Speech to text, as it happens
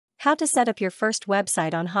How to set up your first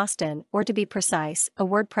website on Hostens, or to be precise, a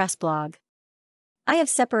WordPress blog. I have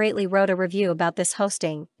separately wrote a review about this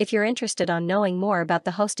hosting. If you're interested on knowing more about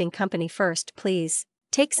the hosting company first, please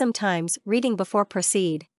take some times reading before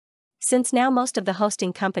proceed. Since now most of the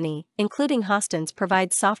hosting company, including Hostens,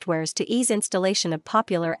 provides softwares to ease installation of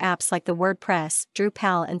popular apps like the WordPress,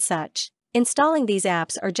 Drupal and such. Installing these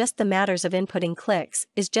apps are just the matters of inputting clicks,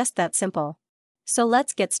 is just that simple. So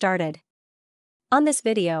let's get started. On this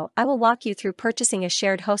video, I will walk you through purchasing a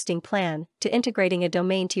shared hosting plan, to integrating a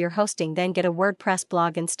domain to your hosting, then get a WordPress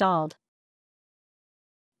blog installed.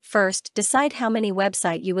 First, decide how many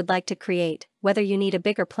website you would like to create, whether you need a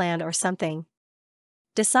bigger plan or something.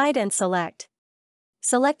 Decide and select.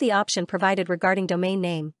 Select the option provided regarding domain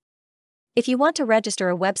name. If you want to register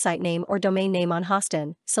a website name or domain name on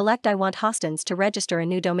Hostens, select I want Hostens to register a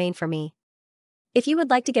new domain for me. If you would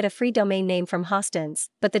like to get a free domain name from Hostens,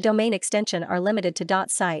 but the domain extension are limited to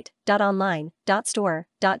 .site, .online, .store,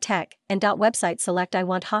 .tech, and .website, select I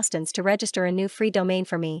want Hostens to register a new free domain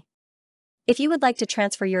for me. If you would like to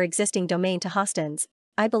transfer your existing domain to Hostens,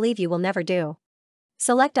 I believe you will never do.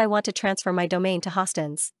 Select I want to transfer my domain to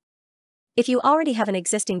Hostens. If you already have an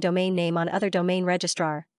existing domain name on other domain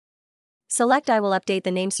registrar, select I will update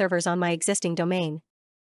the name servers on my existing domain.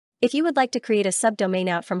 If you would like to create a subdomain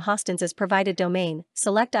out from Hostens' provided domain,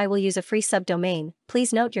 select I will use a free subdomain.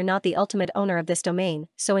 Please note you're not the ultimate owner of this domain,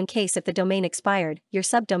 so in case if the domain expired, your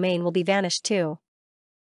subdomain will be vanished too.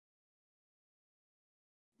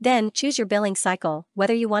 Then, choose your billing cycle,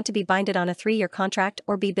 whether you want to be binded on a 3-year contract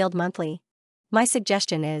or be billed monthly. My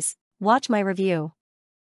suggestion is, watch my review.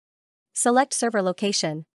 Select server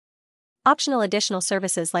location. Optional additional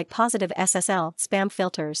services like positive SSL, spam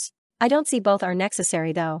filters. I don't see both are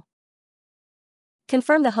necessary though.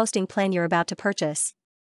 Confirm the hosting plan you're about to purchase.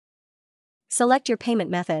 Select your payment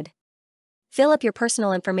method. Fill up your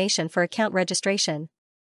personal information for account registration.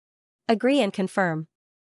 Agree and confirm.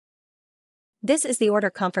 This is the order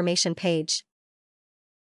confirmation page.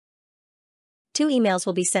 2 emails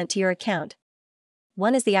will be sent to your account.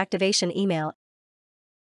 One is the activation email,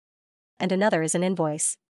 and another is an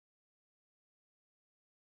invoice.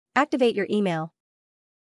 Activate your email.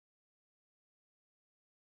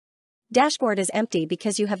 Dashboard is empty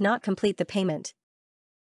because you have not complete the payment.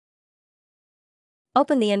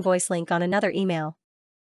 Open the invoice link on another email.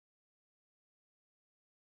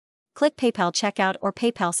 Click PayPal checkout or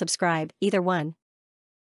PayPal subscribe, either one.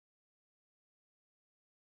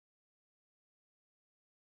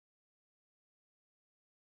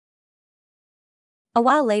 A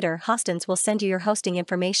while later, Hostens will send you your hosting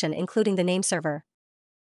information including the name server.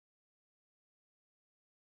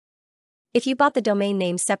 If you bought the domain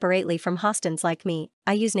name separately from Hostens like me,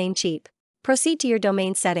 I use Namecheap. Proceed to your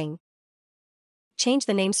domain setting. Change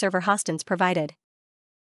the name server Hostens provided.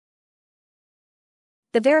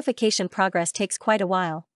 The verification progress takes quite a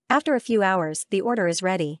while. After a few hours, the order is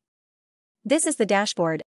ready. This is the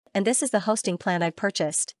dashboard, and this is the hosting plan I've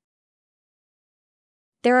purchased.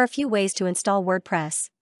 There are a few ways to install WordPress.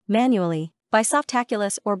 Manually, by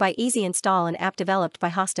Softaculous, or by Easy Install, an app developed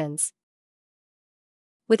by Hostens.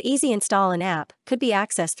 With Easy Install, an app could be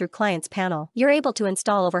accessed through Clients panel. You're able to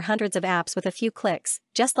install over hundreds of apps with a few clicks,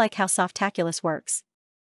 just like how Softaculous works.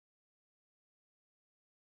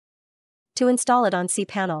 To install it on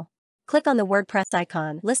cPanel, click on the WordPress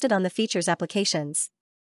icon listed on the Features applications.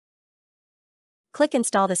 Click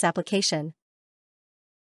Install this application.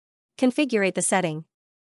 Configure the setting.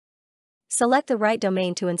 Select the right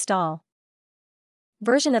domain to install.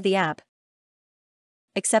 Version of the app.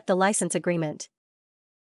 Accept the license agreement.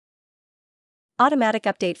 Automatic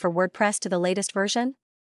update for WordPress to the latest version.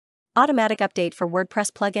 Automatic update for WordPress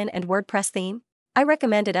plugin and WordPress theme. I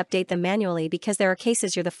recommend it update them manually because there are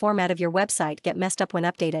cases the format of your website get messed up when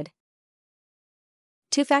updated.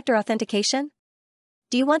 2-factor authentication?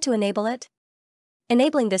 Do you want to enable it?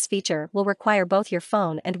 Enabling this feature will require both your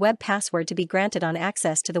phone and web password to be granted on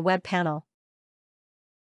access to the web panel.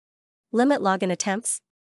 Limit login attempts.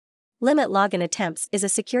 Limit login attempts is a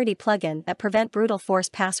security plugin that prevent brute force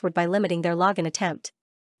password by limiting their login attempt.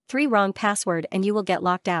 3 wrong password and you will get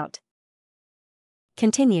locked out.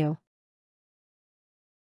 Continue.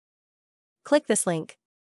 Click this link.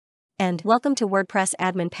 And welcome to WordPress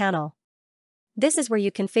admin panel. This is where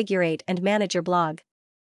you configure and manage your blog.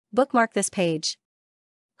 Bookmark this page.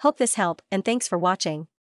 Hope this helped, and thanks for watching.